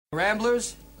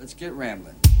Ramblers, let's get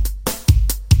rambling.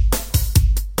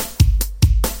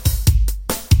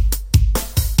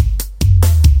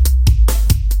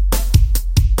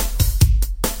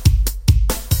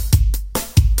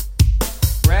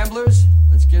 Ramblers,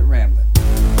 let's get rambling.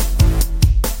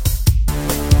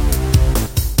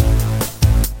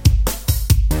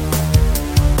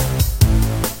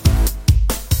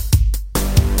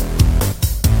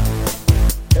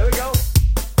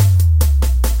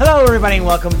 Hello, everybody, and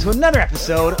welcome to another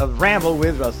episode of Ramble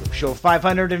with Russel, show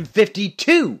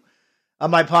 552 of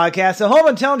my podcast, The Whole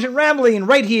Intelligent Rambling,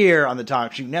 right here on the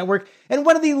TalkShoe Network, and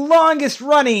one of the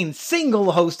longest-running,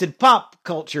 single-hosted pop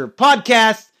culture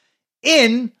podcasts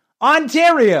in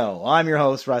Ontario. I'm your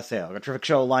host, Russel. Got a terrific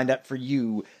show lined up for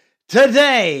you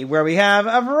today, where we have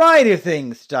a variety of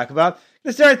things to talk about.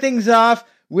 To start things off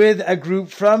with a group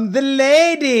from the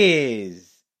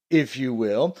ladies, if you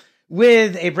will,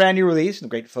 with a brand new release from the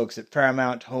great folks at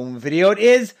Paramount Home Video. It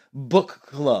is Book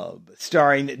Club,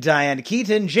 starring Diane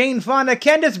Keaton, Jane Fonda,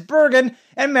 Candice Bergen,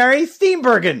 and Mary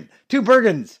Steenburgen. 2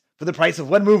 Bergens for the price of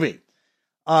one movie.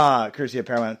 Courtesy of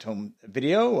Paramount Home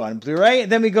Video on Blu-ray.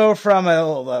 Then we go from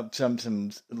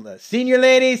some senior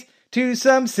ladies to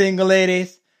some single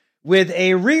ladies with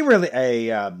a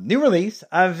new release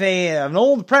of an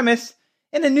old premise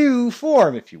in a new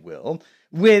form, if you will,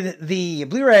 with the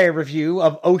Blu-ray review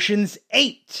of Ocean's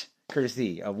 8,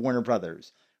 courtesy of Warner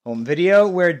Brothers Home Video,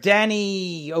 where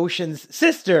Danny Ocean's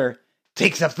sister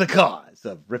takes up the cause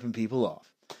of ripping people off.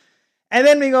 And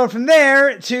then we go from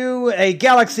there to a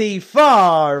galaxy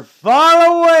far,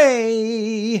 far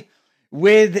away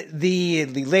with the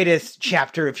latest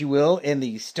chapter, if you will, in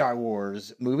the Star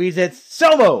Wars movies. It's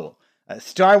Solo, a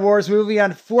Star Wars movie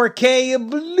on 4K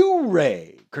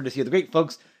Blu-ray, courtesy of the great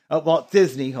folks at Walt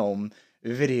Disney Home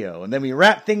Video. And then we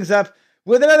wrap things up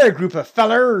with another group of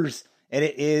fellers, and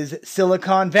it is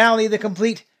Silicon Valley, the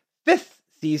complete 5th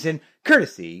season,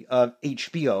 courtesy of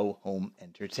HBO Home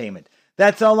Entertainment.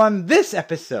 That's all on this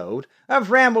episode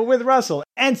of Ramble with Russell.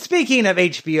 And speaking of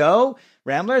HBO,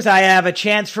 Ramblers, I have a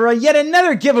chance for yet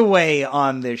another giveaway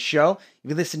on this show. If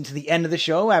you listen to the end of the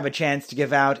show, I have a chance to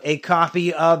give out a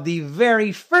copy of the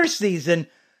very first season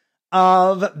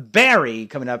of Barry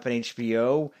coming up on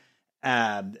HBO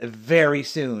very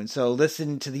soon. So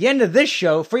listen to the end of this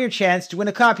show for your chance to win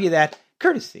a copy of that,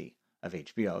 courtesy of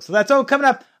HBO. So that's all coming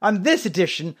up on this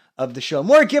edition of the show.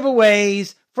 More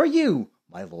giveaways for you,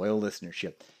 my loyal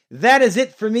listenership. That is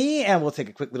it for me, and we'll take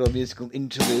a quick little musical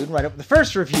interlude right up with the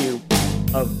first review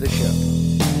of the show.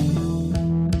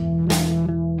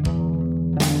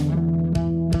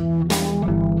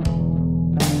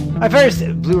 My first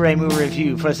Blu-ray movie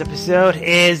review for this episode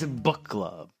is Book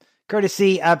Club,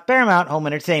 courtesy of Paramount Home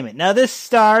Entertainment. Now, this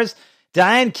stars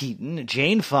Diane Keaton,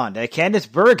 Jane Fonda, Candice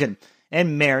Bergen,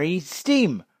 and Mary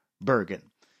Steenburgen.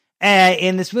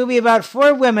 In this movie about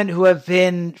 4 women who have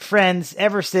been friends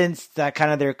ever since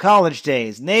kind of their college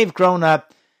days. And they've grown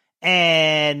up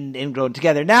and grown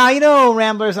together. Now, you know,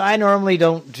 Ramblers, I normally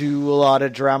don't do a lot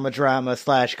of drama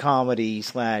 / comedy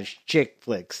 / chick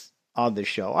flicks on this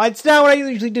show. It's not what I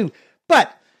usually do.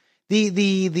 But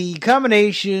the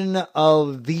combination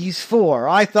of these 4,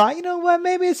 I thought, you know what,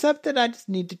 maybe it's something I just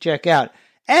need to check out.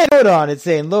 And hold on, it's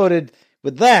saying loaded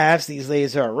with laughs. These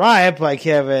ladies are Riot by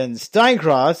Kevin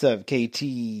Steincross of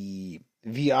KTVI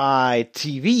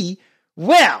TV.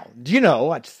 Well, you know,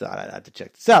 I just thought I'd have to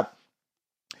check this out.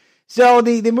 So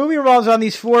the movie revolves on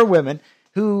these 4 women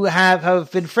who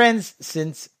have been friends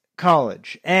since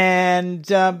college, and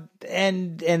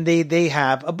they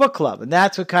have a book club, and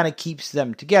that's what kind of keeps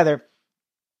them together.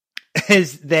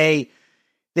 Is they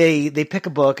pick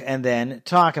a book and then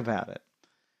talk about it.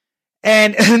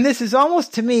 And this is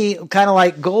almost, to me, kind of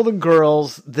like Golden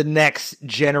Girls, the next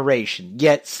generation,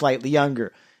 yet slightly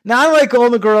younger. Now, unlike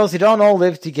Golden Girls, they don't all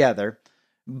live together,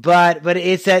 but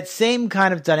it's that same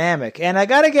kind of dynamic. And I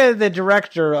gotta give the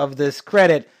director of this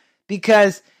credit,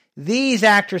 because these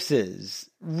actresses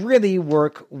really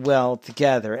work well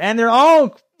together. And they're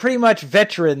all pretty much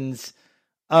veterans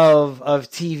of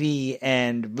TV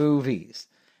and movies.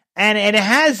 And it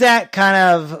has that kind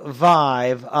of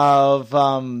vibe of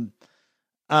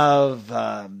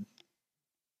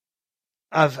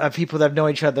people that have known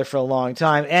each other for a long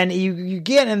time. And you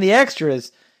get in the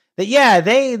extras that, yeah,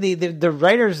 the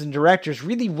writers and directors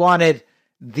really wanted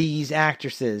these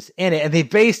actresses in it, and they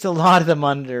based a lot of them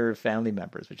under family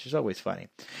members, which is always funny.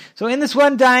 So in this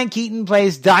one, Diane Keaton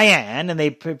plays Diane, and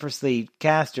they purposely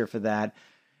cast her for that.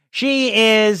 She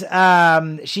is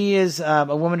a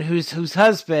woman whose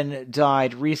husband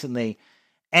died recently,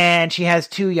 and she has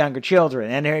 2 younger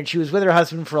children, and she was with her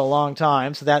husband for a long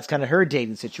time, so that's kind of her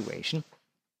dating situation.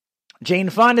 Jane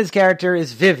Fonda's character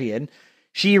is Vivian.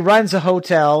 She runs a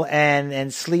hotel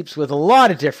and sleeps with a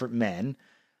lot of different men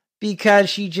because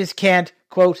she just can't,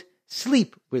 quote,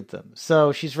 sleep with them.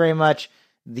 So she's very much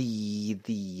the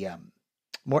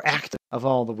more active of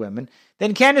all the women.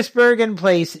 Then Candice Bergen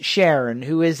plays Sharon,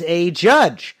 who is a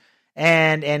judge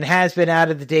and has been out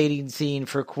of the dating scene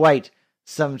for quite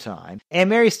some time. And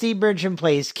Mary Steenburgen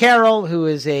plays Carol, who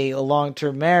is a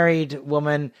long-term married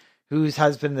woman whose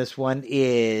husband, this one,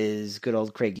 is good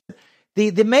old Craig.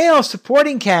 The male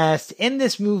supporting cast in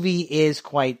this movie is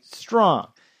quite strong.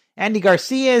 Andy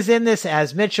Garcia is in this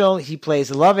as Mitchell. He plays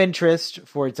a love interest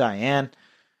for Diane.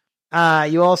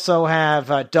 You also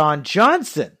have Don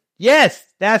Johnson. Yes,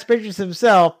 that's Bridges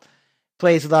himself.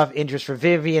 Plays a love interest for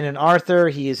Vivian and Arthur.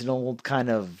 He is an old kind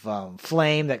of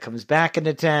flame that comes back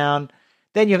into town.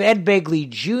 Then you have Ed Begley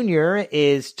Jr.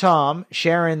 is Tom,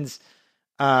 Sharon's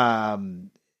Sharon's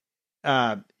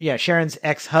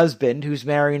ex-husband, who's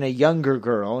marrying a younger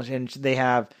girl, and they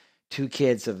have 2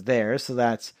 kids of theirs, so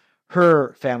that's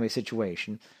her family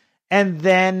situation. And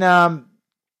then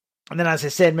as I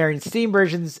said, Marion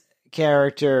Steenburgen's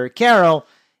character Carol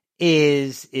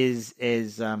is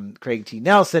Craig T.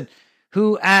 Nelson,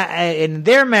 who in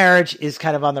their marriage is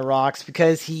kind of on the rocks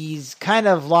because he's kind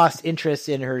of lost interest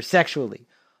in her sexually.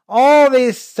 All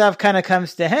this stuff kind of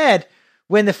comes to head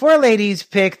when the 4 ladies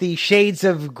pick the Shades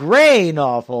of Grey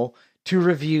novel to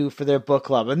review for their book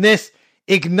club. And this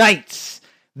ignites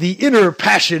the inner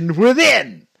passion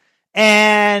within.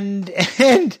 And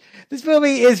this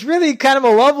movie is really kind of a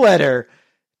love letter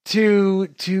to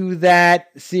that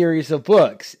series of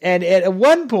books. And at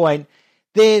one point,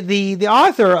 the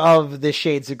author of the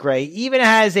Shades of Grey even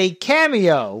has a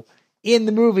cameo in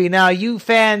the movie. Now, you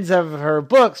fans of her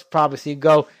books probably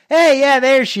go, hey, yeah,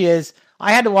 there she is.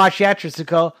 I had to watch the actress to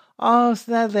go, oh,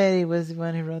 so that lady was the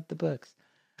one who wrote the books.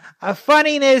 A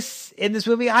funniness in this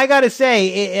movie, I gotta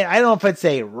say, I don't know if I'd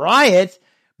say riot,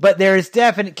 but there is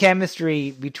definite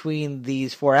chemistry between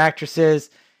these 4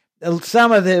 actresses.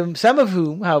 Some of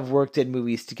whom have worked in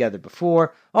movies together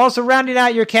before. Also rounding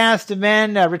out your cast of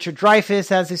men, Richard Dreyfuss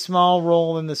has a small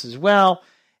role in this as well.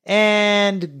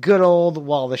 And good old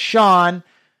Wallace Shawn,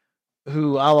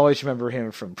 who I'll always remember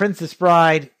him from Princess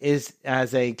Bride,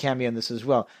 has a cameo in this as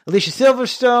well. Alicia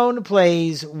Silverstone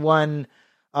plays one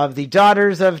of the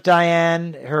daughters of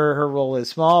Diane. Her role is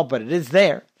small, but it is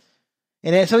there.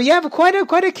 And so you have quite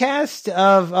a cast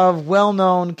of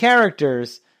well-known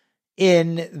characters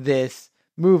in this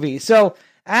movie. So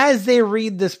as they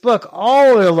read this book,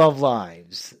 all their love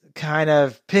lives kind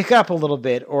of pick up a little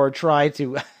bit or try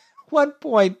to. At one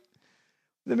point,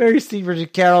 the Mary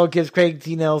Steenburgen Carol gives Craig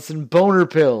T. Nelson boner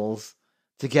pills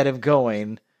to get him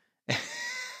going.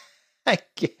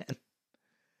 Again.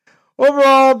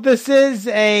 Overall, this is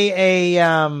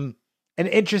an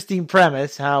interesting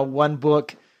premise, how one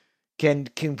book can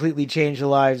completely change the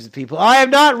lives of people. I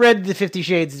have not read the 50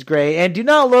 Shades of Grey, and do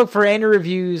not look for any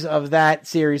reviews of that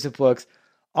series of books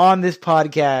on this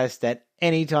podcast at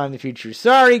any time in the future.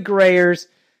 Sorry, Greyers.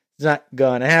 It's not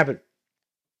gonna happen.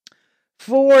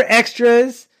 For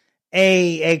extras,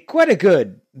 quite a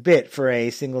good bit for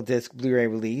a single disc Blu-ray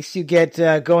release. You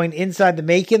get going inside the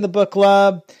making of the book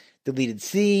club, deleted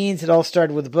scenes. It all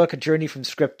started with the book, A Journey from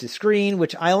Script to Screen,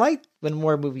 which I like when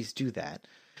more movies do that.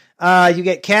 You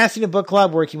get casting a book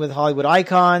club, working with Hollywood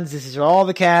icons. This is where all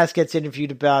the cast gets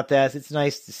interviewed about that. It's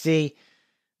nice to see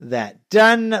that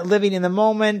done. Living in the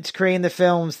moment, creating the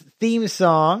film's theme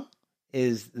song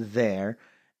is there.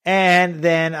 And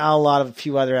then a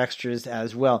few other extras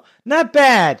as well. Not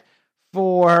bad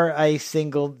for a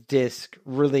single disc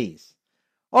release.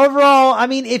 Overall, I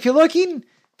mean, if you're looking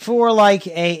for like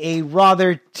a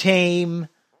rather tame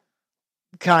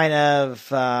kind of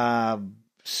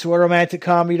sort of romantic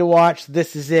comedy to watch,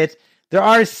 this is it. There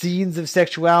are scenes of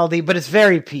sexuality, but it's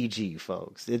very PG,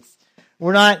 folks. If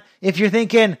you're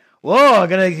thinking, whoa, I'm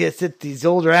gonna get these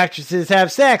older actresses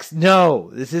have sex. No,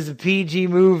 this is a PG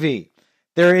movie.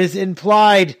 There is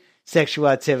implied sexual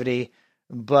activity,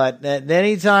 but at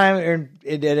any time or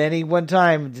at any one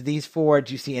time, these 4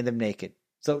 do you see them naked.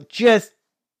 So just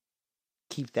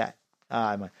keep that in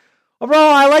mind.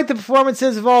 Overall, I like the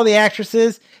performances of all the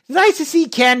actresses. It's nice to see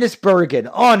Candice Bergen,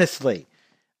 honestly,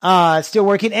 still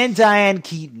working, and Diane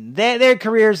Keaton. Their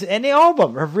careers, and all of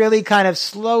them, have really kind of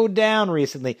slowed down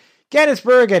recently. Candice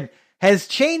Bergen has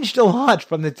changed a lot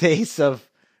from the days of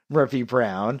Murphy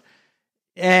Brown.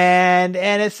 And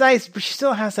it's nice, but she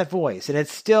still has that voice, and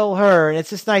it's still her, and it's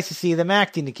just nice to see them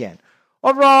acting again.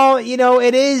 Overall,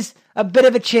 it is a bit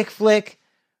of a chick flick,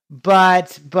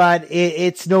 but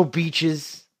it's no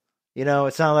beaches.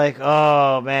 It's not like,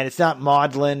 oh man, it's not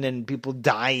maudlin and people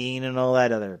dying and all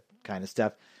that other kind of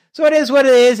stuff. So it is what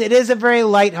it is. It is a very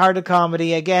lighthearted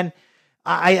comedy. Again,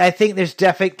 I think there's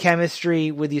definite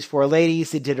chemistry with these four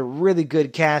ladies. They did a really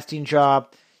good casting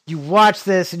job. You watch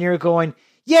this and you're going,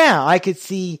 yeah, I could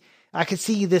see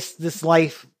this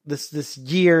life, this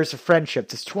years of friendship,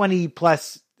 this 20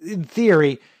 plus, in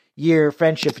theory, year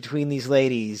friendship between these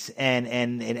ladies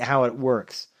and how it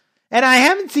works. And I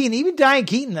haven't seen even Diane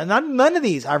Keaton, none of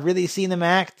these. I've really seen them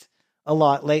act a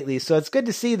lot lately. So it's good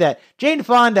to see that Jane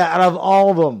Fonda, out of all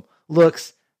of them,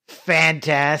 looks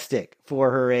fantastic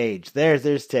for her age.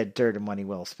 There's Ted Turner, money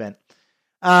well spent.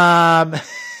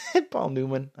 Paul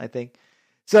Newman, I think.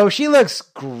 So she looks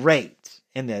great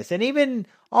in this. And even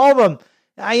all of them,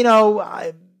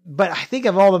 but I think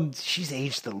of all of them, she's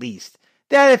aged the least.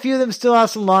 That a few of them still have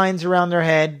some lines around their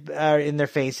head, in their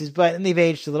faces, and they've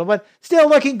aged a little, but still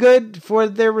looking good for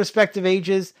their respective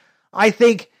ages. I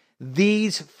think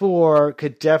these four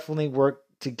could definitely work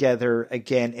together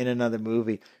again in another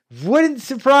movie. Wouldn't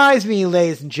surprise me,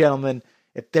 ladies and gentlemen,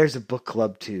 if there's a book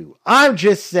club too. I'm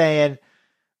just saying,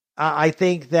 I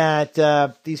think that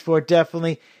these four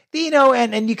definitely,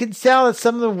 and you can tell that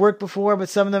some of them worked before, but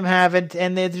some of them haven't,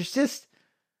 and there's just,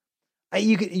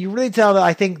 you really tell that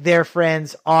I think they're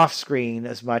friends off screen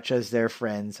as much as they're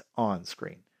friends on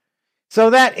screen.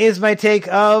 So that is my take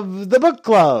of the book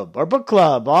club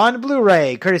on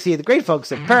Blu-ray, courtesy of the great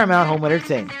folks at Paramount Home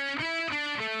Entertainment.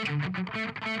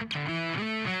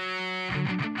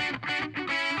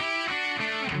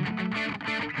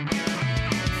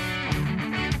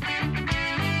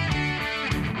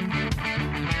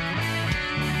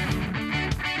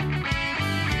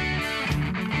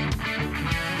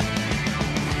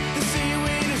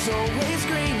 Always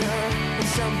greener in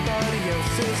somebody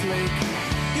else's lake.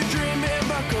 You're dreaming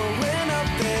about going up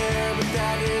there, but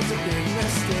that is a big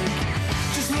mistake.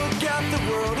 Just look at the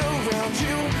world around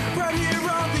you, right here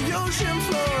on the ocean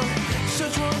floor.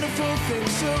 Such wonderful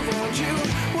things around you.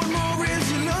 What more is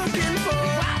you looking for?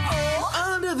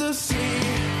 Under the sea,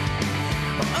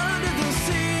 under the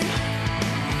sea.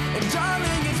 And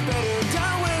darling, it's better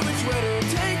down where it's wetter.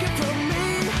 Take it from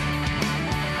me.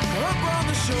 Up on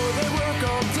the shore they work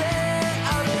all day,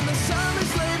 out in the sun they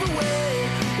slave away,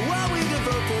 while we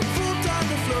devote them full time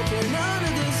to floating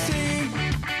under the sea.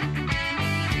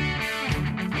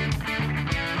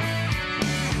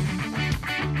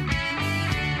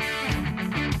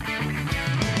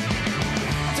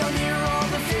 Down here all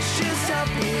the fish is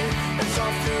happy, and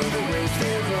soft through the waves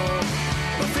they roll.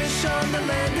 But fish on the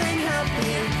land ain't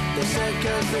happy, they say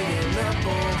 'cause they in that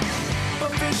bowl.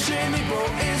 But fish in the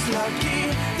boat is lucky,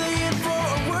 they in for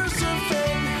a worse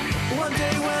fate. One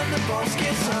day when the boss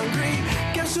gets hungry,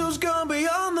 guess who's gonna be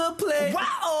on the plate?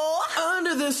 Wow!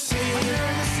 Under the sea,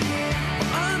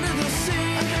 under the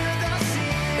sea,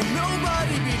 and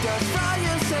nobody beat us, fry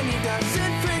us any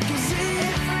dancing fricassee.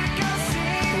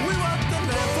 We want the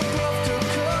land for both to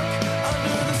cook,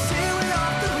 under the sea we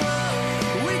off the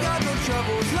hook. We got no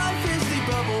troubles, life is the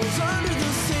bubbles, under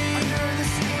the sea,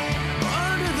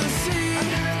 under the sea.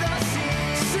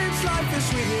 Since life is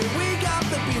sweet here, we got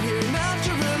the beat here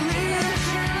naturally.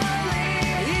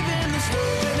 Even the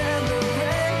sturgeon and the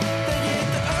ray, they get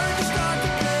the urge to start to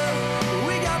play.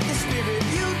 We got the spirit,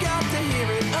 you got to hear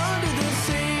it under the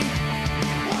sea.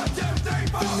 1, 2, 3,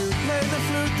 4. The flute play the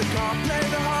flute, the carp play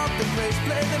the harp, the bass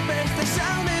play the bass, they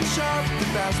sounding sharp. The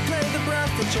bass play the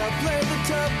brass, the chub play the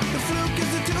tub. The fluke is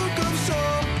the duke of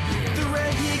soul. The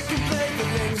red he can play the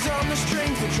lings on the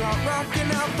strings. The trout rocking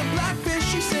out the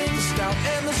blackfish he sings. The stout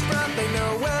and the sprout, they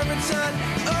know where it's at.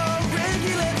 Oh,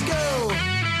 Reggie, let's go.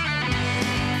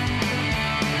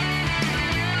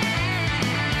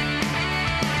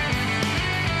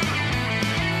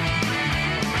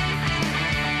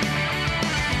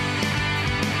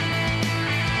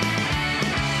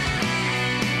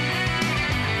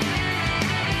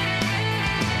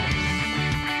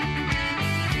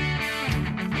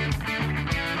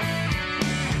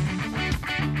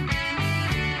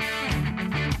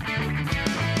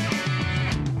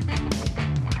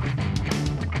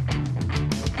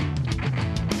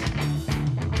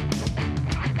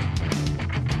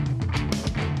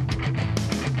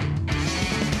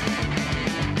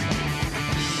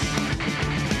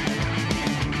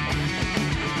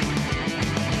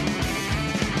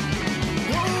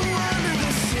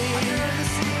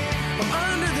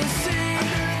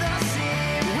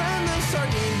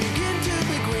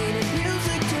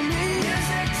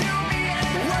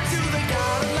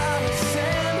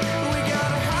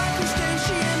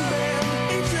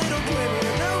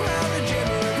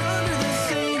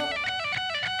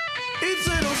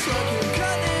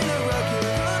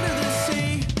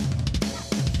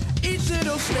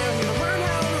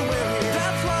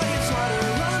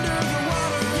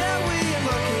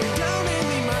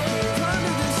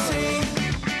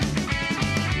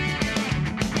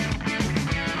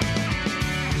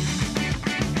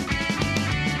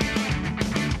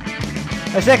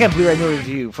 Our second Blu-ray movie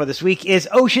review for this week is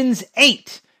Ocean's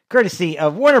 8, courtesy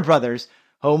of Warner Brothers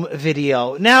Home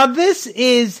Video. Now, this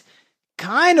is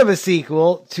kind of a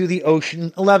sequel to the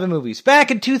Ocean 11 movies.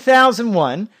 Back in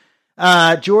 2001,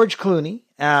 George Clooney,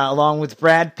 along with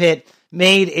Brad Pitt,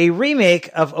 made a remake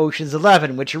of Ocean's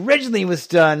 11, which originally was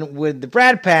done with the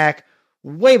Brad Pack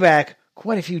way back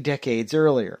quite a few decades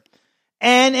earlier.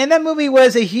 And that movie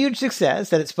was a huge success,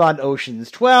 that it spawned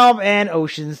Ocean's 12 and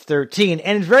Ocean's 13.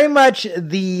 And it's very much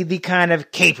the kind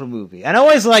of caper movie. And I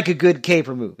always like a good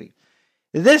caper movie.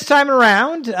 This time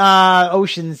around,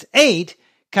 Ocean's 8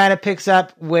 kind of picks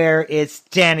up where it's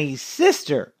Danny's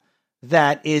sister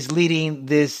that is leading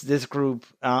this group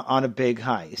on a big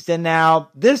heist. And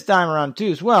now, this time around too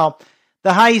as well,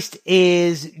 the heist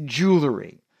is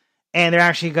jewelry. And they're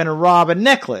actually going to rob a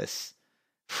necklace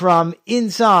from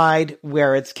inside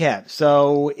where it's kept.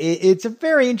 So it's a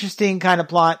very interesting kind of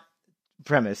plot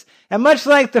premise. And much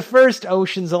like the first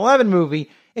Ocean's 11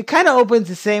 movie, it kind of opens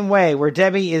the same way, where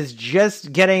Debbie is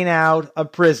just getting out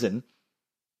of prison.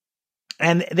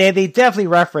 And they definitely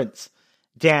reference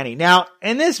Danny. Now,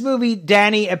 in this movie,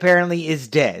 Danny apparently is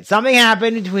dead. Something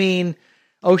happened between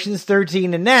Ocean's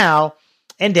 13 and now,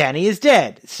 and Danny is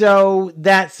dead. So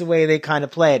that's the way they kind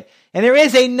of play it. And there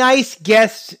is a nice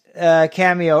guest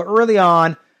cameo early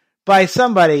on by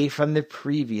somebody from the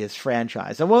previous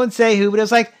franchise. I won't say who, but it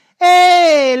was like,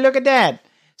 hey, look at that.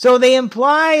 So they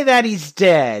imply that he's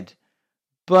dead,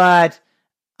 but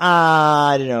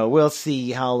I don't know. We'll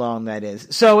see how long that is.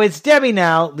 So it's Debbie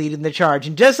now leading the charge.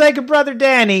 And just like her brother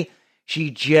Danny, she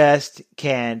just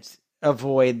can't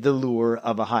avoid the lure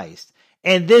of a heist.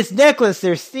 And this necklace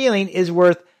they're stealing is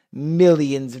worth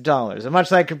millions of dollars. And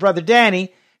much like her brother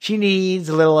Danny, she needs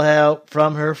a little help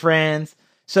from her friends,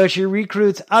 so she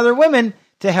recruits other women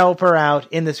to help her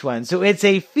out in this one. So it's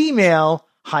a female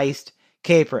heist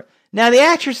caper. Now, the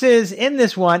actresses in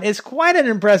this one is quite an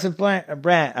impressive bunch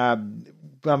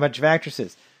of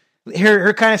actresses.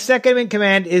 Her kind of second in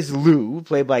command is Lou,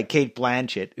 played by Cate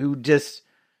Blanchett, who just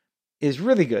is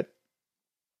really good.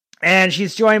 And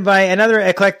she's joined by another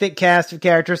eclectic cast of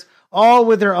characters, all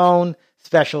with their own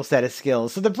special set of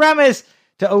skills. So the premise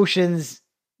to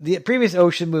the previous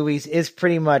Ocean movies is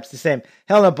pretty much the same.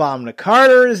 Helena Bonham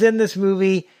Carter is in this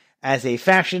movie as a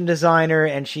fashion designer,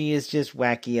 and she is just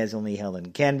wacky as only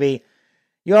Helen can be.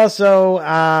 You also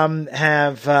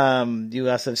have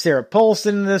Sarah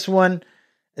Paulson in this one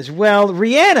as well.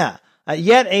 Rihanna,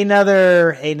 yet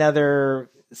another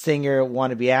singer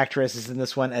wannabe actress, is in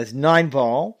this one as Nine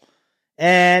Ball.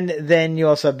 And then you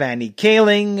also have Mindy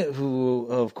Kaling, who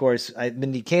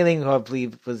I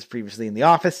believe was previously in The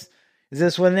Office, is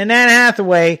this one. And Anne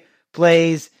Hathaway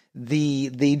plays the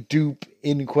dupe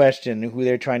in question, who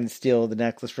they're trying to steal the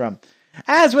necklace from.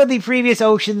 As with the previous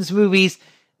Ocean's movies,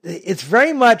 it's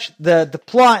very much the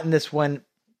plot in this one.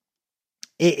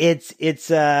 It's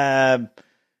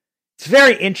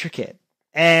very intricate,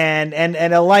 and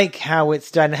I like how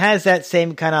it's done. It has that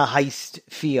same kind of heist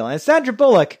feel. And Sandra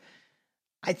Bullock,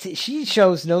 I'd say she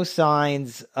shows no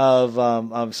signs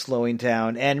of slowing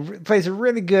down, and plays a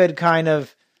really good kind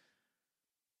of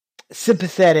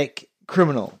sympathetic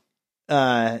criminal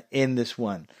in this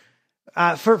one.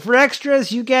 For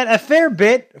extras, you get a fair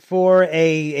bit for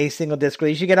a single disc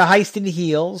release. You get a Heist in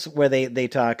Heels, where they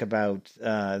talk about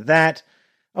that.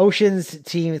 Ocean's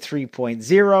Team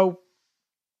 3.0,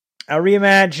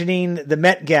 reimagining the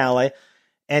Met Gala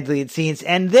and deleted scenes.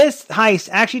 And this heist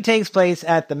actually takes place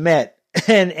at the Met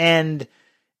and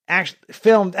actually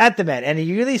filmed at the Met. And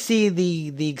you really see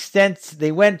the extent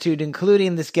they went to,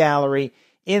 including this gallery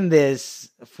in this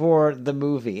for the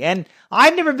movie. And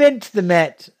I've never been to the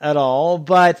Met at all,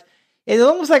 but it's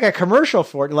almost like a commercial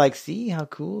for it. Like, see how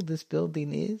cool this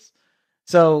building is?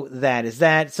 So that is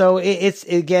that. So it's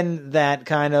again, that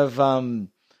kind of,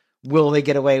 will they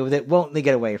get away with it? Won't they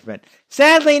get away from it?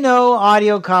 Sadly, no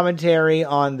audio commentary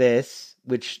on this,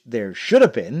 which there should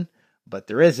have been, but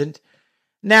there isn't.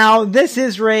 Now, this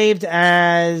is raved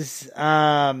as,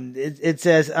 it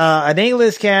says, an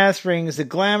A-list cast brings the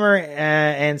glamour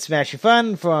and smashy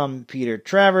fun from Peter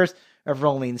Travers of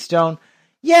Rolling Stone.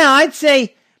 Yeah, I'd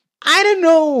say, I don't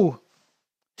know,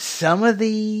 some of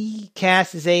the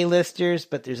cast is A-listers,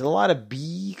 but there's a lot of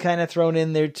B kind of thrown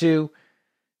in there too.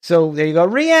 So there you go.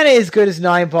 Rihanna is good as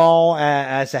Nine Ball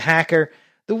as a hacker.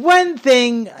 The one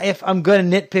thing, if I'm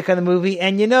going to nitpick on the movie,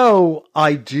 and you know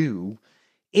I do,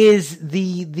 is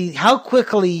the how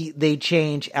quickly they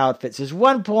change outfits. There's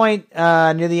one point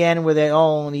near the end where they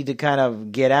all need to kind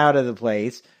of get out of the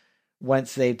place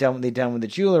once they're done with the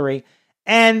jewelry,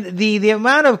 and the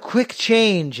amount of quick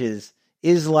changes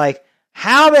is like,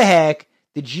 how the heck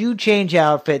did you change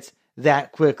outfits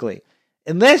that quickly?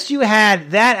 unless you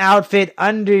had that outfit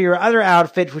under your other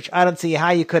outfit, which I don't see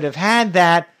how you could have had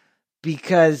that,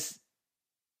 because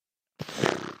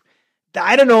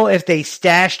I don't know if they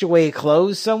stashed away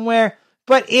clothes somewhere,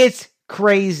 but it's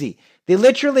crazy. They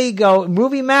literally go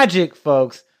movie magic,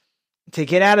 folks, to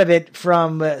get out of it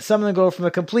from someone go from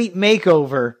a complete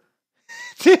makeover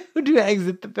to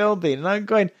exit the building. And I'm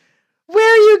going,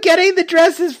 where are you getting the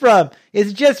dresses from?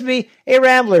 It's just me. Hey,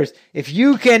 Ramblers, if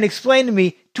you can explain to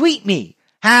me, tweet me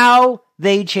how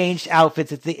they changed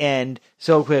outfits at the end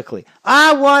so quickly.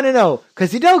 I want to know,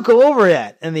 because you don't go over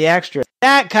that in the extra.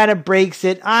 That kind of breaks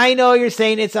it. I know you're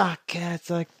saying it's a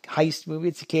heist movie,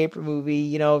 it's a caper movie,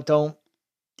 you know, don't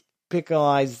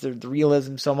pickleize the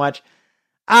realism so much.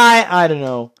 I don't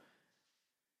know.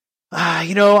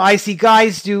 You know, I see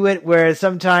guys do it where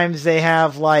sometimes they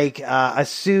have like a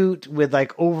suit with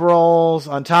like overalls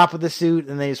on top of the suit,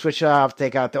 and they switch off,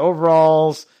 take out the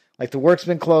overalls, like the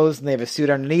worksman clothes, and they have a suit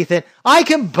underneath it. I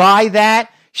can buy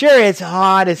that. Sure, it's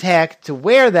hot as heck to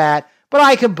wear that, but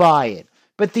I can buy it.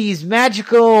 But these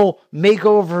magical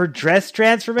makeover dress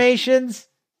transformations,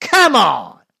 come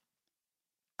on.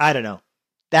 I don't know.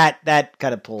 That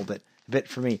kind of pulled it a bit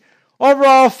for me.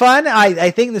 Overall fun. I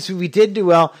think this movie did do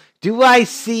well. Do I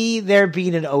see there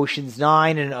being an Ocean's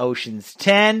 9 and an Ocean's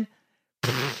 10?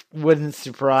 Wouldn't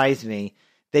surprise me.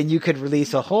 Then you could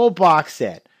release a whole box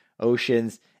set.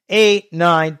 Oceans 8,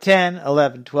 9, 10,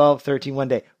 11, 12, 13, one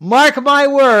day. Mark my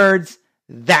words,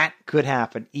 that could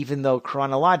happen, even though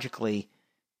chronologically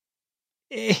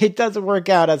it doesn't work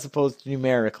out as opposed to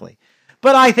numerically.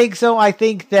 But I think so. I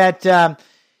think that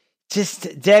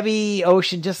just Debbie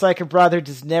Ocean, just like her brother,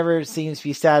 just never seems to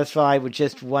be satisfied with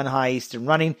just one heist and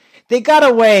running. They got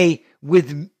away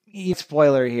with,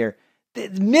 spoiler here,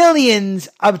 millions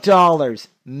of dollars.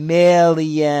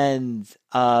 Millions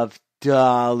of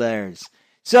dollars.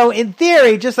 So in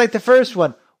theory, just like the first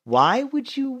one, why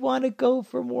would you want to go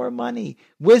for more money?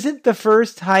 Wasn't the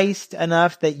first heist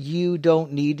enough that you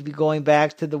don't need to be going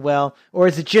back to the well? Or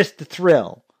is it just the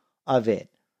thrill of it,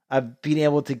 of being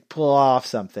able to pull off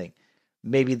something?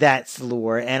 Maybe that's the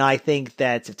lure. And I think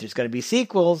that if there's going to be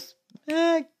sequels,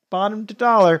 bottom to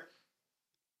dollar,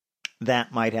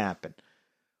 that might happen.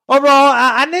 Overall,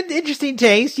 an interesting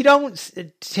taste. You don't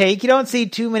see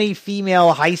too many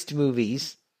female heist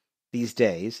movies these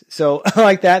days. So,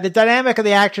 like that, the dynamic of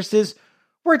the actresses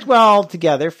worked well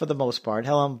together for the most part.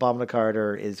 Helen Bonham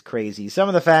Carter is crazy. Some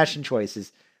of the fashion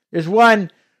choices. There's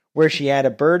one where she had a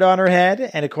bird on her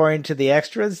head, and according to the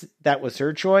extras, that was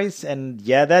her choice. And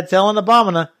yeah, that's Helen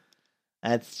Abomina.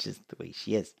 That's just the way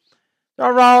she is.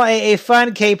 Overall, a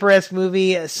fun caper-esque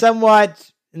movie,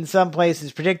 somewhat, in some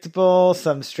places, predictable,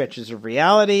 some stretches of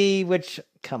reality, which,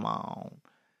 come on.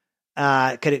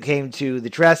 Could it came to the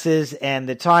dresses and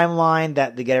the timeline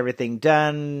that they get everything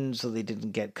done so they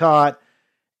didn't get caught.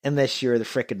 Unless you're the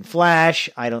frickin' Flash.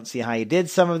 I don't see how you did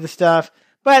some of the stuff,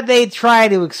 but they try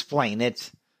to explain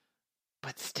it.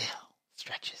 But still,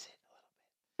 stretches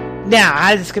it a little bit. Now,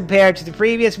 how does this compare to the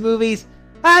previous movies?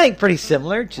 I think pretty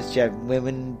similar, just you have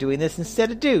women doing this instead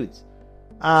of dudes.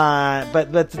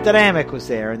 But the dynamic was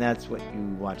there, and that's what you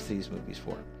watch these movies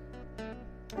for.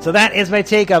 So that is my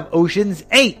take of Ocean's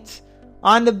 8.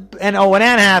 And Anne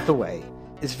Hathaway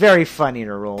is very funny in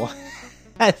her role.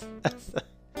 That's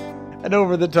an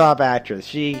over-the-top actress.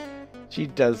 She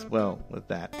does well with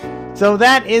that. So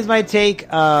that is my take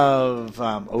of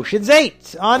Ocean's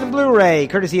 8 on Blu-ray,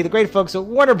 courtesy of the great folks at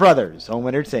Warner Brothers Home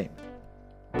Entertainment.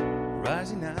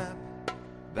 Rising up,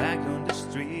 back on the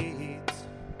streets,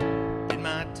 did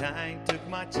my time, took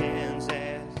my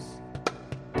chances.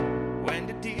 When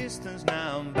the distance,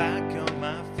 now I'm back on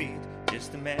my feet.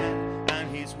 Just a man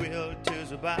and his will to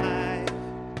survive.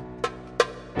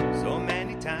 So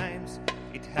many times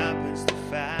it happens too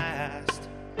fast.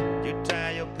 You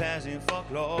try your passing for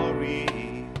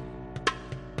glory.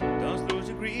 Don't lose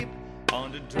your grip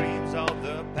on the dreams of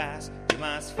the past. You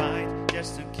must fight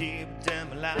just to keep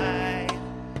them alive.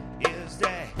 Is the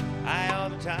eye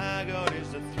of the tiger,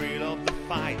 is the thrill of the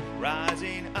fight.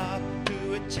 Rising up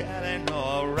to a challenge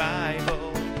or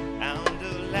rival. And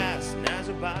the last as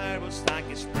a Bible's like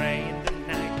a spray in the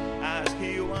night. Ask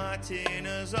you what in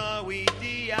us are we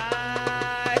the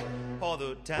eye or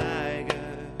the tiger.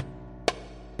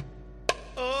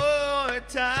 Oh, a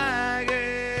tiger.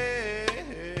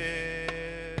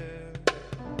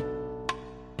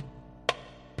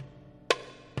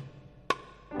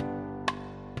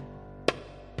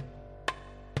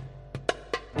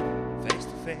 Face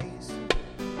to face,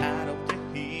 out of the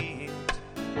heat,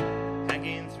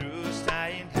 hanging through,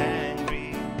 staying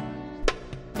hungry.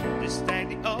 They stack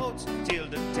the odds till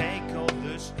they take over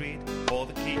the street for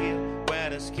the kill. Where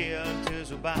got a skill to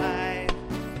survive.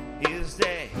 Is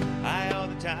the eye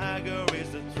of the tiger, is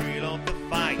the thrill of the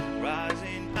fight,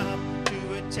 rising up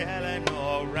to a telling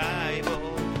or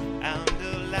rival. And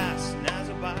the last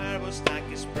Nazareth was like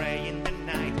a spray in the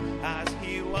night, as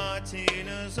he watching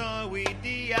us all with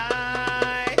the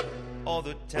eye of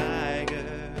the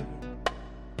tiger.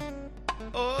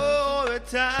 Oh, the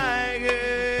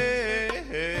tiger.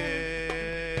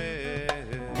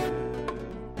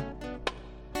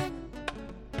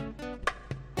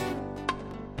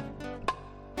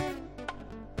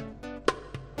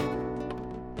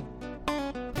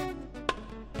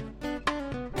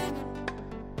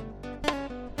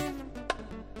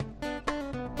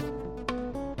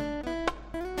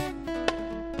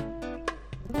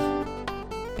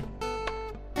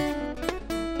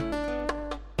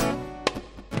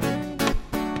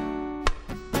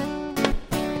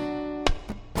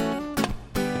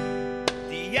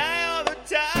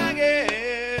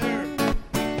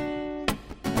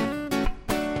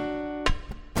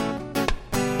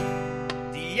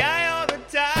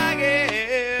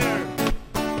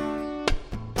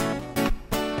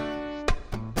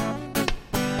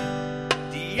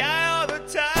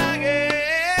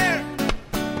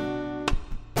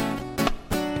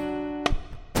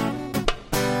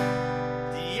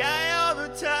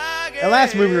 Our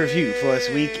last movie review for this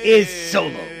week is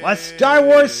Solo, a Star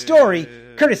Wars story,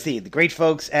 courtesy of the great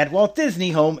folks at Walt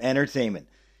Disney Home Entertainment.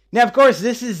 Now, of course,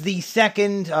 this is the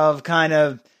second of kind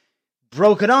of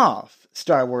broken off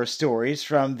Star Wars stories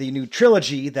from the new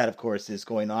trilogy that, of course, is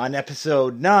going on.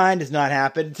 Episode 9 does not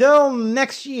happen until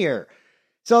next year.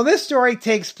 So this story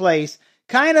takes place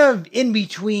kind of in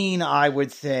between, I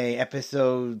would say,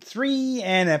 Episode 3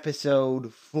 and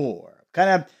Episode 4. Kind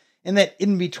of in that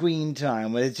in-between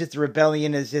time, where it's just the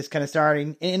rebellion is just kind of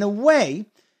starting. In a way,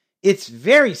 it's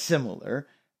very similar.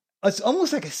 It's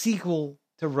almost like a sequel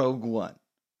to Rogue One.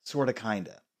 Sort of, kind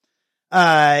of.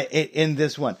 In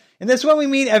this one. In this one, we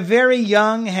meet a very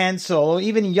young Han Solo,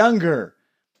 even younger,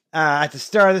 at the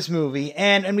start of this movie.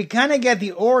 And we kind of get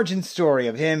the origin story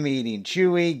of him meeting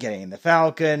Chewie, getting the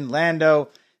Falcon, Lando,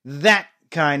 that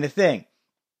kind of thing.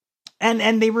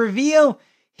 And they reveal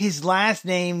his last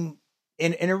name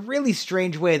in a really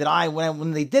strange way that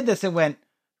when they did this, I went,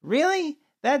 really?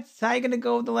 That's how you're going to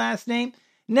go with the last name?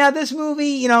 Now, this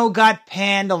movie, got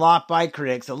panned a lot by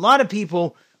critics. A lot of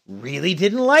people really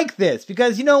didn't like this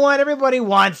because, you know what? Everybody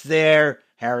wants their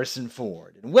Harrison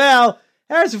Ford. And, well,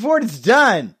 Harrison Ford is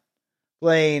done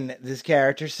playing this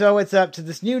character, so it's up to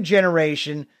this new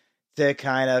generation to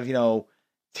kind of,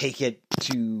 take it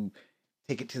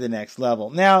to the next level.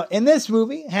 Now, in this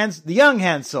movie, the young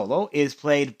Han Solo is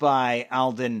played by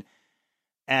Alden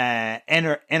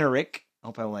Ehrenreich. I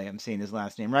hope I'm saying his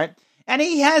last name right. And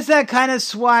he has that kind of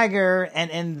swagger,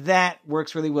 and that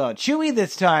works really well. Chewie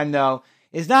this time, though,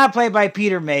 is not played by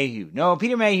Peter Mayhew. No,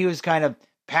 Peter Mayhew has kind of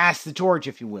passed the torch,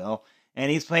 if you will,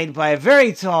 and he's played by a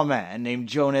very tall man named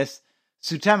Jonas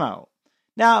Suotamo.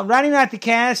 Now, rounding out the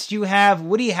cast, you have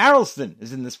Woody Harrelson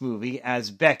is in this movie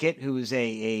as Beckett, who is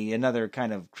another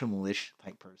kind of criminal-ish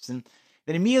type person.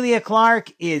 Then Emilia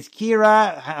Clarke is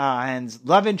Kira, Han's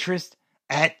love interest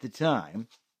at the time.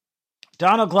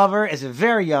 Donald Glover is a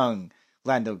very young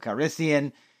Lando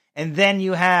Calrissian. And then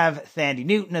you have Thandie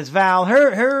Newton as Val.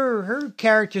 Her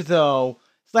character, though,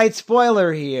 slight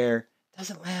spoiler here,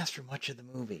 doesn't last for much of the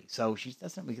movie. So she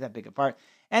doesn't make that big a part.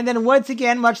 And then once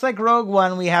again, much like Rogue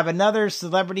One, we have another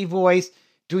celebrity voice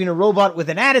doing a robot with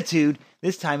an attitude.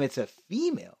 This time it's a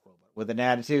female robot with an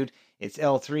attitude. It's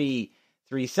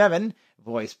L337,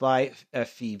 voiced by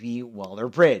Phoebe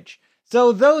Waller-Bridge.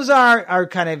 So those are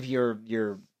kind of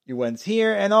your ones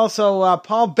here. And also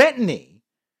Paul Bettany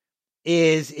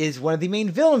is one of the main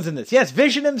villains in this. Yes,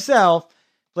 Vision himself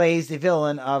plays the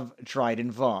villain of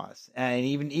Dryden Voss. And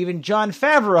even Jon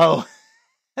Favreau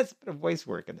has a bit of voice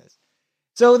work in this.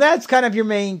 So that's kind of your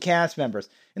main cast members.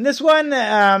 In this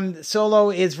one,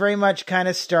 Solo is very much kind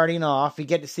of starting off. You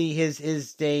get to see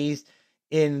his days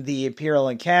in the Imperial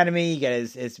Academy. You get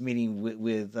his meeting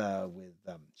with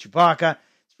Chewbacca.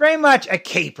 It's very much a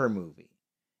caper movie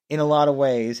in a lot of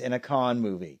ways, and a con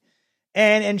movie.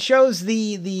 And shows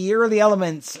the early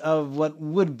elements of what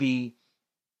would be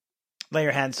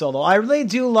later Han Solo. I really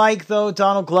do like, though,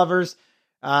 Donald Glover's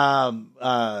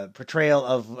portrayal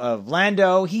of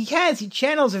Lando. He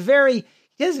channels a very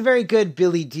good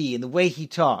Billy D in the way he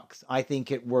talks. I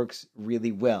think it works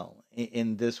really well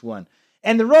in this one.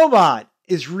 And the robot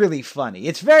is really funny.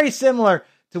 It's very similar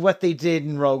to what they did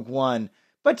in Rogue One,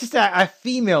 but just a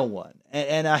female one.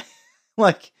 And I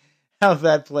like how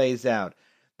that plays out.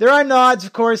 There are nods,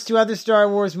 of course, to other Star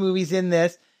Wars movies in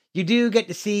this. You do get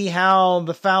to see how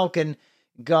the Falcon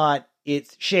got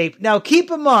its shape. Now, keep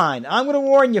in mind, I'm going to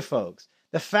warn you folks,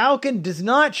 the Falcon does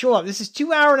not show up. This is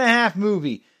 2.5 hour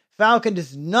movie. Falcon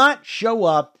does not show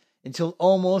up until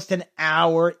almost an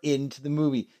hour into the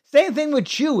movie. Same thing with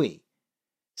Chewie.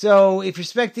 So if you're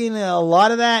expecting a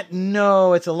lot of that,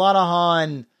 no, it's a lot of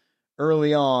Han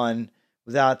early on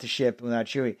without the ship, without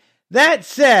Chewie. That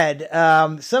said,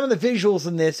 some of the visuals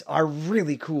in this are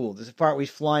really cool. There's a part where he's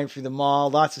flying through the mall,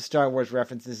 lots of Star Wars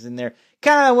references in there.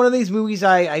 Kind of one of these movies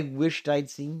I wished I'd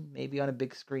seen, maybe on a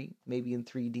big screen, maybe in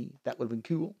 3D. That would have been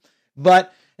cool.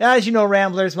 But as you know,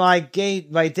 Ramblers, my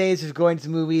days of going to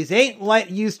movies ain't like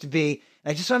it used to be.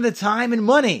 I just don't have the time and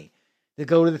money to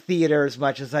go to the theater as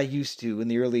much as I used to in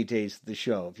the early days of the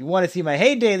show. If you want to see my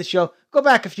heyday of the show, go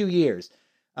back a few years.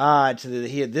 To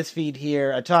this feed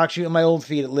here, a talk show, and my old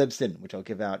feed at Libsyn, which I'll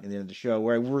give out in the end of the show,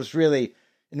 where I was really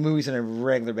in the movies on a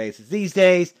regular basis. These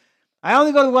days, I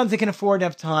only go to the ones that can afford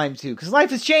enough time to, because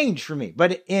life has changed for me,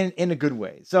 but in a good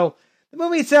way. So the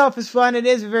movie itself is fun. It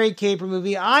is a very caper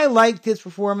movie. I liked his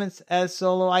performance as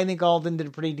Solo. I think Alden did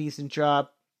a pretty decent job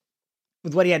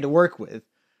with what he had to work with,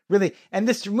 really. And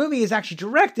this movie is actually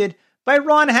directed by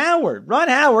Ron Howard. Ron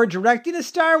Howard directing a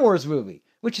Star Wars movie,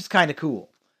 which is kind of cool.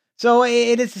 So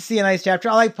it is to see a nice chapter.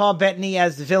 I like Paul Bettany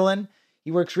as the villain.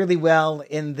 He works really well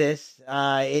in this.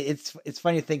 It's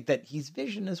funny to think that he's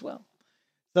Vision as well.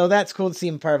 So that's cool to see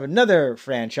him part of another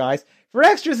franchise. For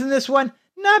extras in this one,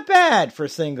 not bad for a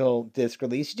single disc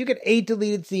release. You do get 8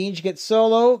 deleted scenes. You get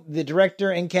Solo, the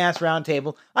director, and cast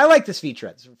roundtable. I like this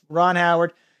featurette. It's Ron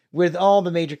Howard with all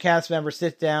the major cast members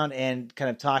sit down and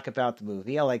kind of talk about the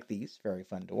movie. I like these. Very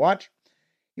fun to watch.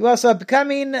 You also have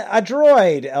Becoming a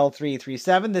Droid,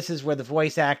 L337. This is where the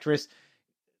voice actress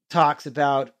talks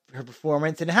about her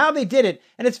performance and how they did it.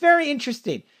 And it's very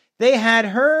interesting. They had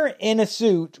her in a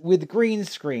suit with green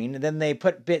screen, and then they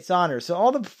put bits on her. So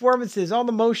all the performances, all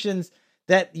the motions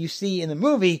that you see in the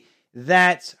movie,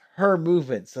 that's her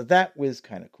movement. So that was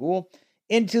kind of cool.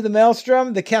 Into the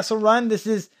Maelstrom, the Kessel Run. This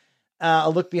is a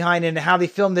look behind into how they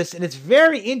filmed this. And it's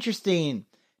very interesting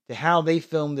to how they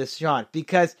filmed this shot,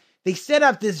 because they set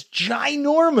up this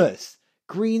ginormous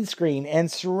green screen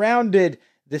and surrounded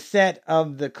the set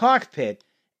of the cockpit.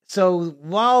 So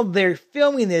while they're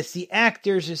filming this, the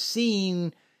actors are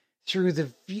seeing through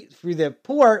the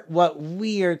port what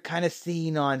we are kind of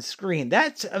seeing on screen.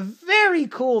 That's a very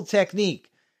cool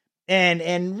technique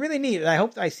and really neat. And I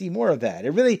hope I see more of that.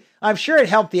 I'm sure it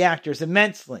helped the actors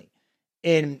immensely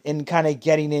in kind of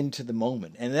getting into the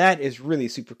moment. And that is really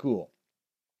super cool.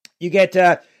 You get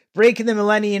Breaking the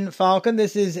Millennium Falcon.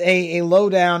 This is a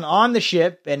lowdown on the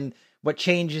ship and what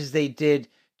changes they did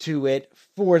to it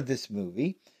for this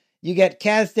movie. You get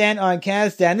Kasdan on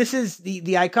Kasdan. This is the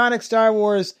iconic Star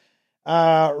Wars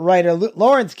writer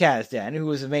Lawrence Kasdan, who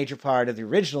was a major part of the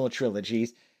original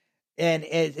trilogies. And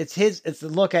it's a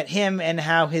look at him and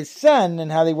how his son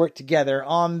and how they work together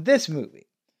on this movie.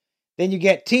 Then you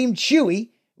get Team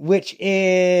Chewie, which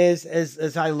is,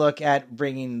 as I look at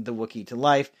bringing the Wookiee to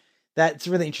life, that's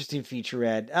a really interesting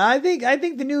featurette. I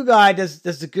think the new guy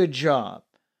does a good job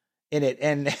in it.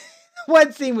 And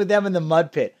one scene with them in the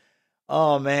mud pit.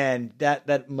 Oh man, that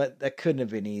couldn't have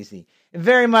been easy. And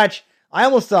very much, I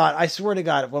almost thought, I swear to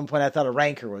God, at one point I thought a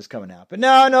Rancor was coming out. But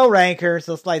no Rancor,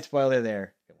 so slight spoiler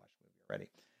there. You can watch the movie already.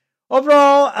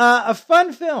 Overall, a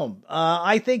fun film.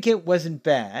 I think it wasn't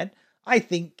bad. I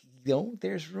think,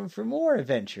 there's room for more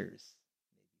adventures.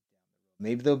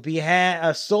 Maybe there'll be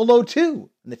a Solo 2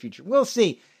 in the future. We'll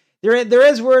see. There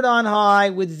is word on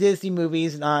high with Disney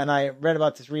movies, and I read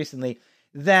about this recently,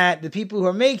 that the people who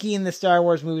are making the Star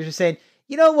Wars movies are saying,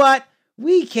 you know what?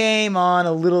 We came on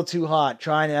a little too hot,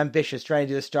 trying to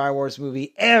do a Star Wars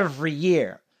movie every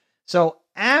year. So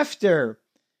after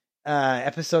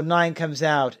Episode 9 comes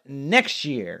out next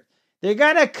year, they're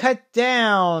going to cut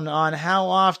down on how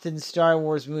often Star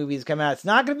Wars movies come out. It's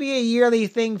not going to be a yearly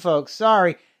thing, folks.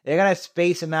 Sorry. They're going to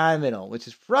space them out in the middle, which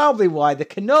is probably why the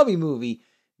Kenobi movie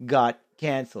got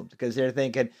canceled, because they're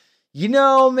thinking,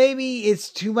 maybe it's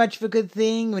too much of a good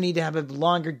thing. We need to have a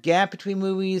longer gap between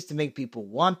movies to make people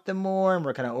want them more, and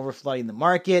we're kind of overflooding the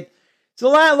market. So a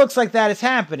lot looks like that is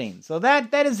happening. So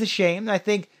that is a shame. I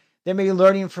think they're maybe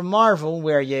learning from Marvel,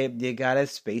 where you got to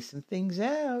space some things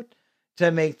out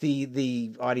to make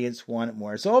the audience want it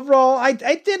more. So overall, I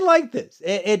did like this.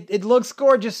 It looks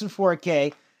gorgeous in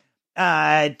 4K.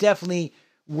 Definitely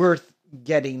worth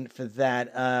getting for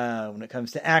that when it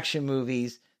comes to action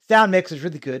movies. Sound mix is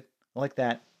really good. I like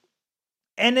that.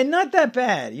 And not that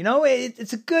bad.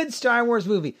 It's a good Star Wars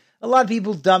movie. A lot of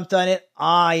people dumped on it.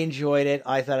 I enjoyed it.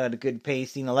 I thought it had a good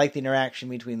pacing. I like the interaction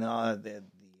between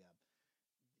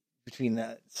between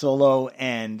Solo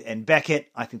and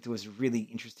Beckett. I think there was a really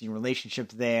interesting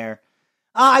relationship there.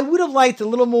 I would have liked a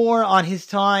little more on his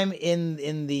time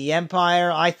in the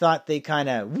Empire. I thought they kind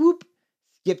of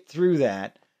skipped through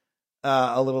that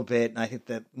a little bit, and I think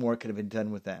that more could have been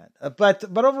done with that. But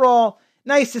overall,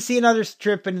 nice to see another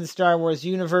trip into the Star Wars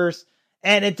universe,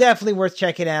 and it's definitely worth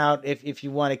checking out if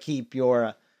you want to keep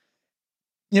your,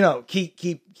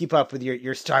 keep up with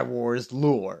your Star Wars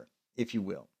lore, if you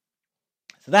will.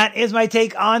 So that is my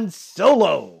take on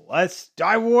Solo, a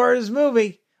Star Wars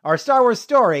movie, or Star Wars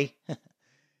story.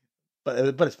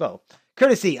 But it's both.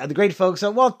 Courtesy of the great folks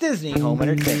at Walt Disney Home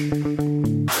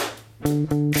Entertainment.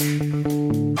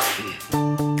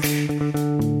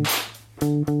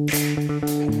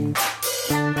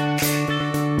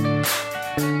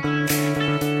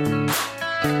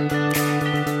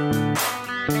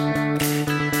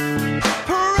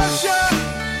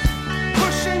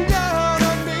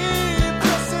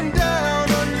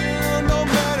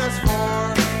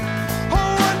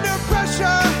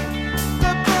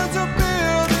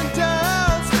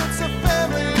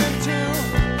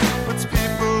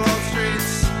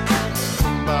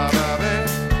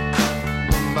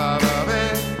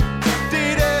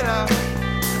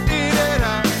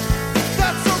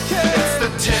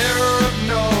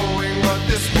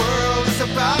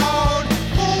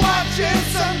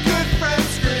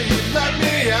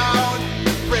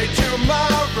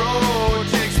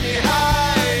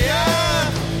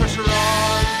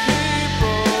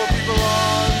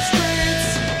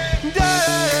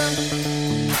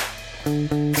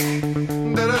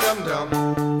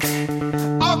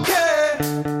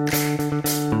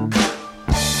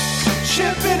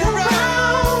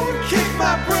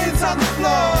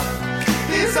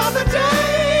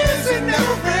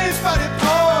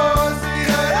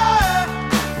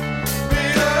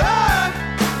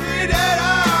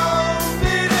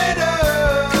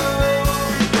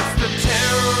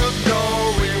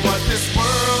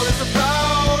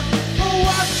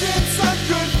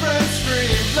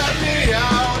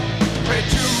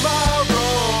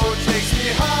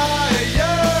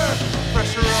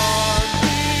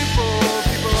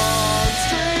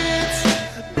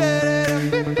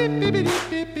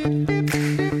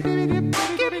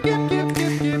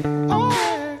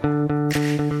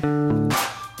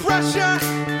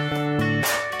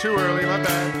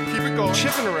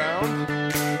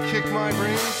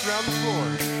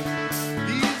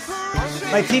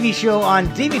 My TV show on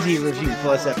DVD Review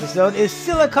Plus episode is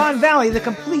Silicon Valley, the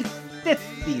complete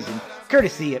 5th season,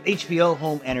 courtesy of HBO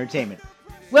Home Entertainment.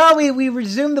 Well, we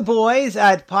resume the boys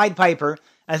at Pied Piper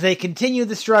as they continue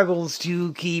the struggles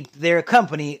to keep their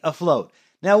company afloat.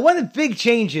 Now, one of the big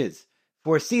changes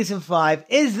for Season 5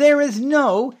 is there is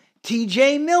no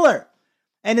TJ Miller.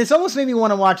 And it's almost made me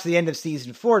want to watch the end of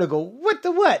Season 4 to go, what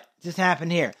just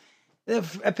happened here?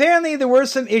 Apparently, there were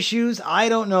some issues, I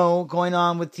don't know, going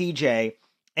on with TJ.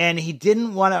 And he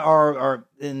didn't want to,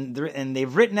 and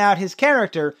they've written out his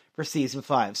character for Season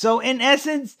 5. So, in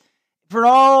essence, for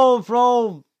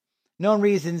all known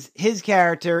reasons, his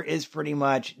character is pretty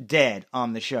much dead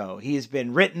on the show. He has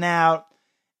been written out,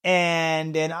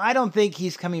 and I don't think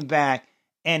he's coming back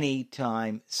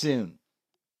anytime soon.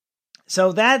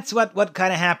 So that's what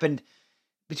kind of happened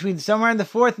between somewhere in the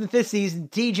 4th and 5th season.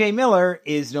 TJ Miller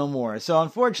is no more. So,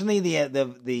 unfortunately,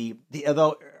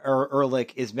 although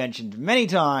Ehrlich is mentioned many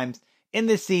times in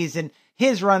this season,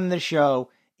 his run in the show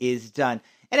is done.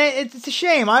 And it's a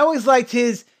shame. I always liked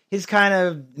his kind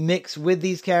of mix with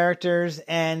these characters,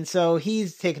 and so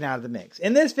he's taken out of the mix.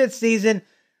 In this 5th season,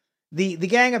 the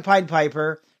gang at Pied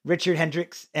Piper, Richard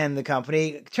Hendricks and the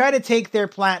company, try to take their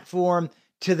platform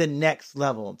to the next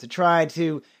level, to try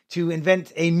to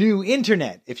invent a new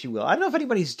internet, if you will. I don't know if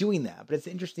anybody's doing that, but it's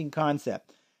an interesting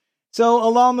concept. So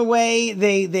along the way,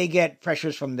 they get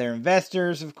pressures from their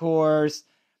investors, of course,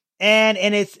 and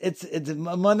it's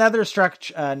another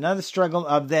struggle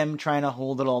of them trying to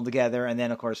hold it all together, and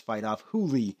then of course fight off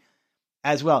Hooli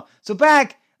as well. So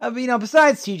back,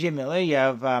 besides T.J. Miller, you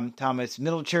have Thomas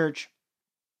Middleditch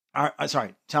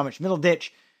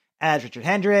as Richard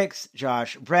Hendricks,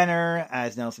 Josh Brenner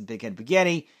as Nelson Bighead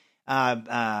Bugatti,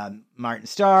 Martin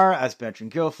Starr as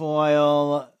Bertrand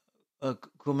Guilfoyle,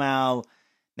 Kumail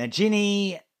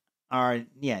Nanjiani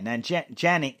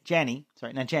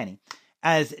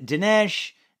as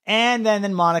Dinesh, and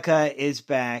then Monica is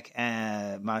back.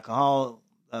 Monica Hall,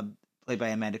 played by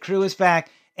Amanda Crew, is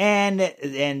back, and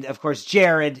of course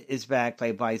Jared is back,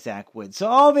 played by Zach Woods. So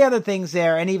all the other things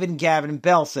there, and even Gavin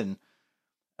Belson,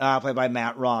 played by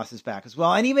Matt Ross, is back as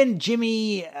well, and even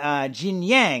Jin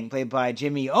Yang, played by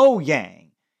Jimmy O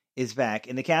Yang, is back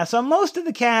in the cast. So most of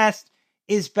the cast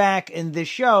is back in the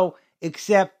show,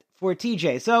 except for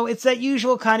TJ. So it's that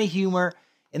usual kind of humor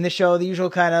in the show, the usual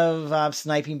kind of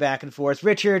sniping back and forth.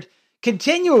 Richard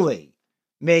continually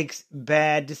makes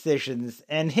bad decisions,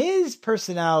 and his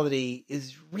personality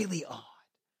is really odd.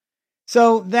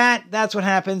 So that's what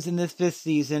happens in this 5th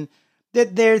season.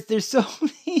 That there's so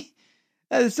many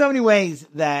there's so many ways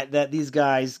that these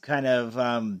guys kind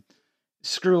of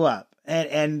screw up,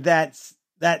 and that's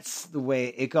the way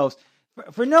it goes.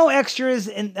 For no extras,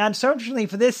 and unfortunately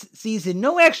for this season,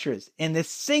 no extras in this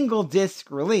single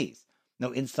disc release.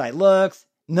 No inside looks,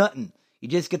 nothing. You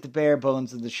just get the bare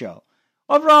bones of the show.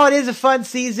 Overall, it is a fun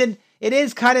season. It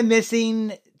is kind of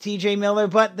missing TJ Miller,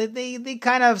 but they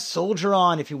kind of soldier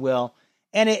on, if you will.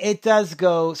 And it does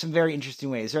go some very interesting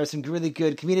ways. There are some really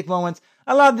good comedic moments.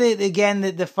 I love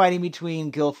the fighting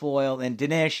between Guilfoyle and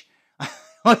Dinesh. I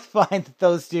always find that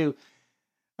those two,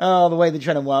 the way they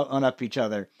try to one-up each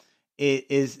other,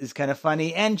 is kind of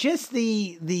funny. And just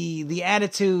the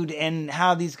attitude and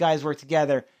how these guys work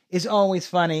together is always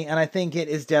funny. And I think it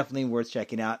is definitely worth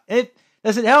checking out.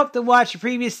 Does it help to watch the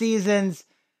previous seasons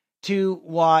to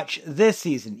watch this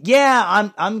season? Yeah,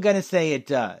 I'm gonna say it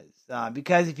does.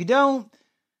 Because if you don't,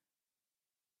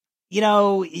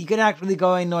 you're not really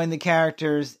going knowing the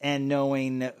characters and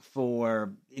knowing how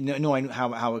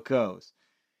it goes.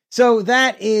 So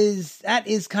that is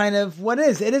kind of what it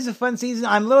is. It is a fun season.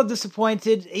 I'm a little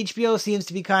disappointed. HBO seems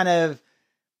to be kind of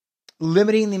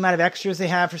limiting the amount of extras they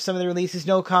have for some of the releases.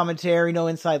 No commentary, no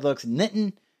inside looks,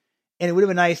 nothing. And it would have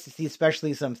been nice to see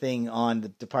especially something on the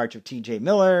departure of TJ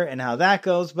Miller and how that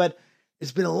goes. But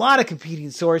there's been a lot of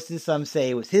competing sources. Some say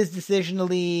it was his decision to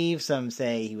leave. Some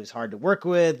say he was hard to work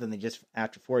with, and they just,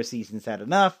 after 4 seasons, had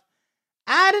enough.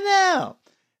 I don't know.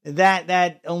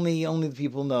 That only the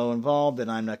people know involved,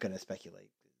 and I'm not going to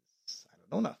speculate. I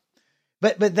don't know enough.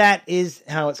 But that is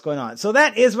how it's going on. So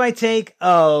that is my take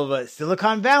of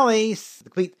Silicon Valley, the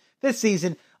complete 5th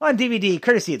season, on DVD,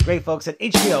 courtesy of the great folks at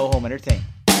HBO Home Entertainment.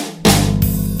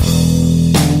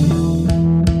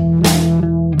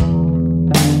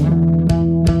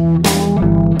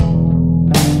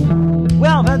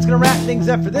 Well, that's going to wrap things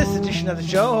up for this edition of the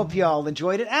show. Hope you all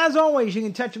enjoyed it. As always, you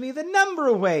can touch me the number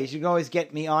of ways. You can always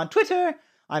get me on Twitter.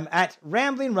 I'm at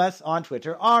Rambling Russ on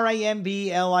Twitter.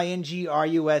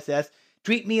 RAMBLINGRUSS.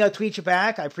 Tweet me, I'll tweet you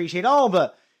back. I appreciate all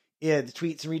the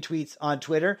tweets and retweets on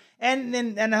Twitter. And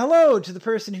hello to the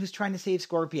person who's trying to save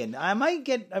Scorpion. I'm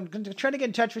going to try to get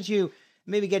in touch with you,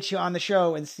 maybe get you on the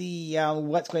show and see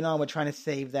what's going on with trying to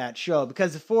save that show.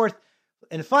 Because the 4th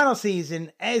and final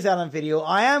season is out on video.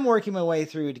 I am working my way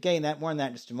through to getting that. More on that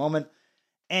in just a moment.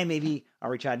 And maybe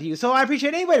I'll reach out to you. So I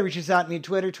appreciate anybody who reaches out to me on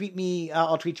Twitter. Tweet me.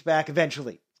 I'll tweet you back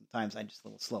eventually. Sometimes I'm just a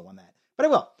little slow on that. But I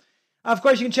will. Of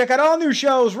course, you can check out all new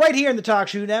shows right here in the Talk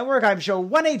Shoe Network. I'm show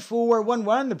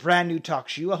 18411, the brand new Talk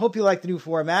Shoe. I hope you like the new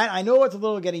format. I know it's a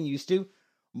little getting used to,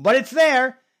 but it's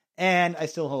there. And I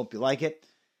still hope you like it.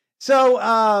 So,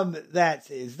 that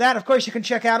is that. Of course, you can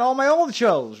check out all my old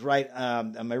shows, right?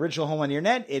 On my original home on the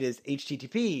internet. It is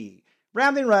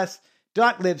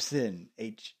http://ramblingruss.libsyn,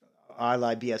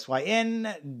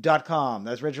 HLIBSYN.com.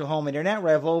 That's original home on the internet, where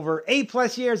I have over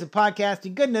 8+ years of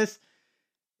podcasting goodness,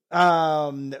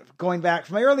 going back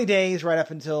from my early days right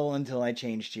up until I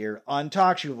changed here on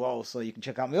TalkShoe. Also, you can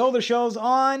check out my older shows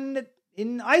in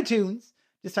iTunes.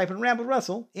 Just type in Ramble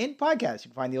Russell in podcast.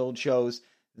 You can find the old shows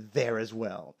there as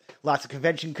well. Lots of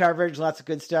convention coverage, lots of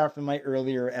good stuff in my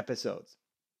earlier episodes.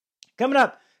 Coming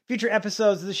up, future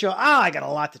episodes of the show. I got a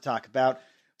lot to talk about.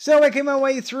 So I came my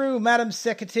way through Madam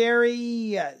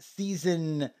Secretary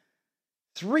Season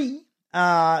 3.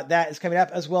 That is coming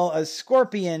up, as well as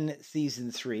Scorpion Season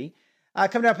 3.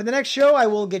 Coming up in the next show, I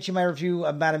will get you my review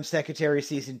of Madam Secretary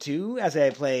Season 2 as I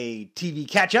play TV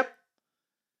catch-up.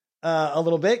 A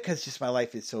little bit, because just my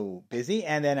life is so busy.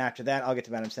 And then after that, I'll get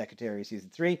to Madam Secretary Season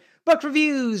 3. Book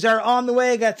reviews are on the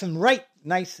way. Got some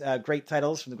nice, great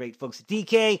titles from the great folks at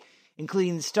DK,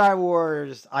 including the Star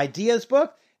Wars Ideas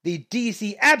book, the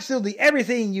DC Absolutely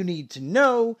Everything You Need to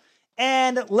Know,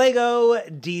 and Lego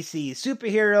DC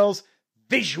Superheroes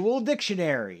Visual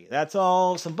Dictionary. That's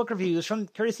all some book reviews from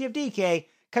courtesy of DK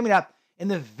coming up in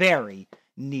the very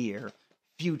near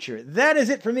future. That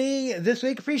is it for me this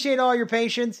week. Appreciate all your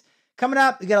patience. Coming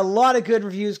up, we got a lot of good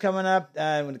reviews coming up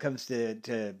when it comes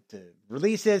to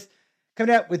releases.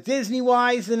 Coming out with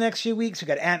Disney-wise the next few weeks, we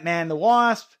got Ant-Man the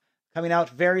Wasp coming out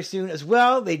very soon as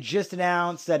well. They just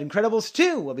announced that Incredibles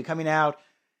 2 will be coming out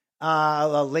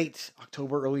late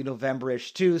October, early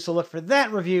November-ish too. So look for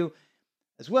that review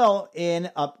as well in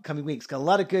upcoming weeks. Got a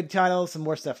lot of good titles, some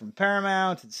more stuff from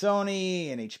Paramount and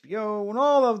Sony and HBO and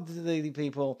all of the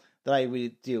people that I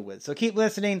would deal with. So keep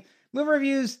listening. Movie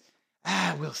reviews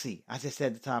we'll see. As I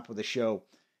said at the top of the show,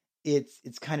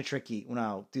 it's kind of tricky when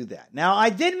I'll do that. Now, I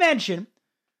did mention,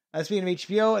 speaking of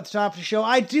HBO at the top of the show,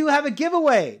 I do have a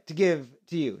giveaway to give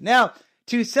to you. Now,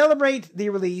 to celebrate the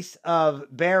release of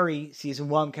Barry Season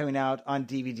 1 coming out on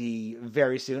DVD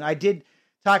very soon, I did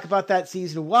talk about that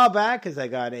season a while back because I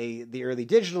got the early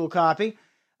digital copy.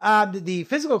 The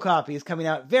physical copy is coming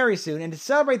out very soon, and to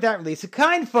celebrate that release, the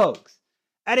kind folks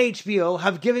at HBO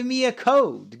have given me a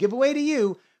code to give away to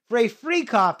you for a free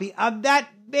copy of that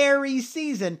Barry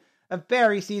season of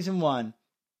Barry Season 1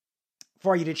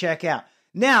 for you to check out.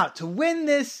 Now, to win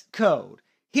this code,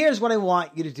 here's what I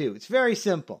want you to do. It's very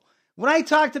simple. When I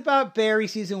talked about Barry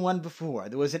Season 1 before,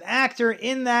 there was an actor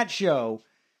in that show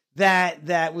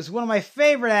that was one of my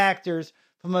favorite actors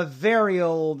from a very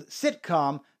old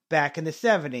sitcom back in the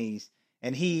 70s,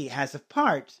 and he has a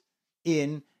part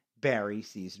in Barry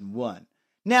Season 1.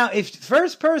 Now, if the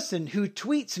first person who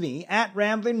tweets me at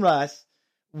Rambling Russ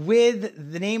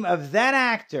with the name of that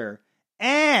actor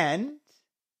and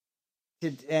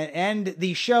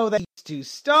the show that he used to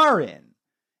star in,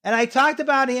 and I talked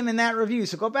about him in that review,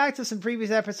 so go back to some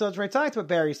previous episodes where I talked about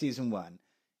Barry Season 1,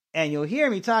 and you'll hear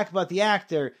me talk about the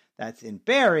actor that's in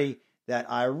Barry that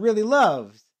I really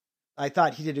loved. I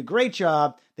thought he did a great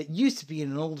job that used to be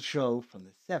in an old show from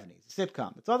the 70s, a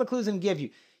sitcom. That's all the clues I'm going to give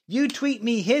you. You tweet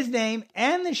me his name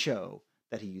and the show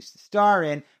that he used to star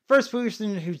in. First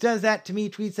person who does that to me,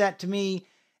 tweets that to me,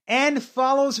 and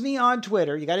follows me on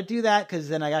Twitter. You got to do that because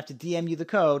then I got to DM you the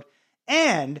code.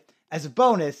 And as a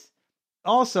bonus,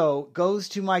 also goes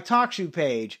to my TalkShoe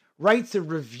page, writes a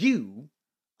review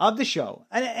of the show.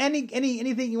 And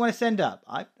anything you want to send up.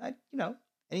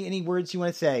 Any words you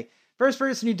want to say. First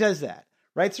person who does that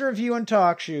writes a review on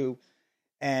TalkShoe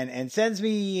and sends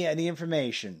me the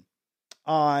information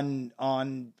on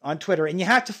Twitter. And you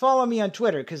have to follow me on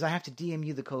Twitter because I have to DM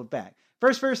you the code back.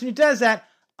 First person who does that,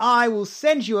 I will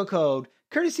send you a code,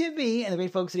 courtesy of me and the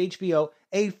great folks at HBO,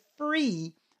 a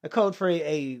code for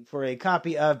a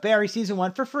copy of Barry Season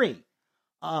 1 for free.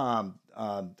 A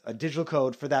digital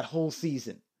code for that whole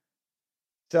season.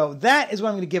 So that is what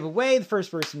I'm going to give away. The first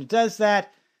person who does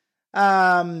that.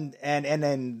 And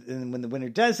then when the winner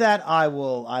does that, I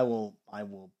will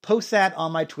post that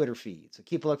on my Twitter feed. So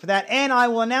keep a look for that, and I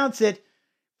will announce it.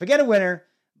 If I get a winner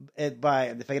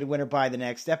by the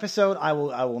next episode, I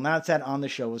will announce that on the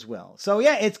show as well. So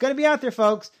yeah, it's going to be out there,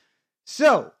 folks.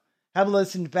 So have a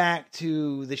listen back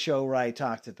to the show where I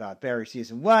talked about Barry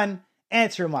Season 1,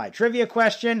 answer my trivia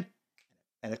question,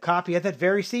 and a copy of that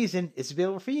very season is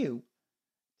available for you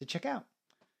to check out.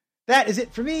 That is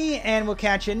it for me, and we'll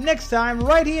catch you next time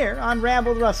right here on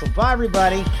Ramble with Russell. Bye,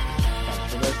 everybody.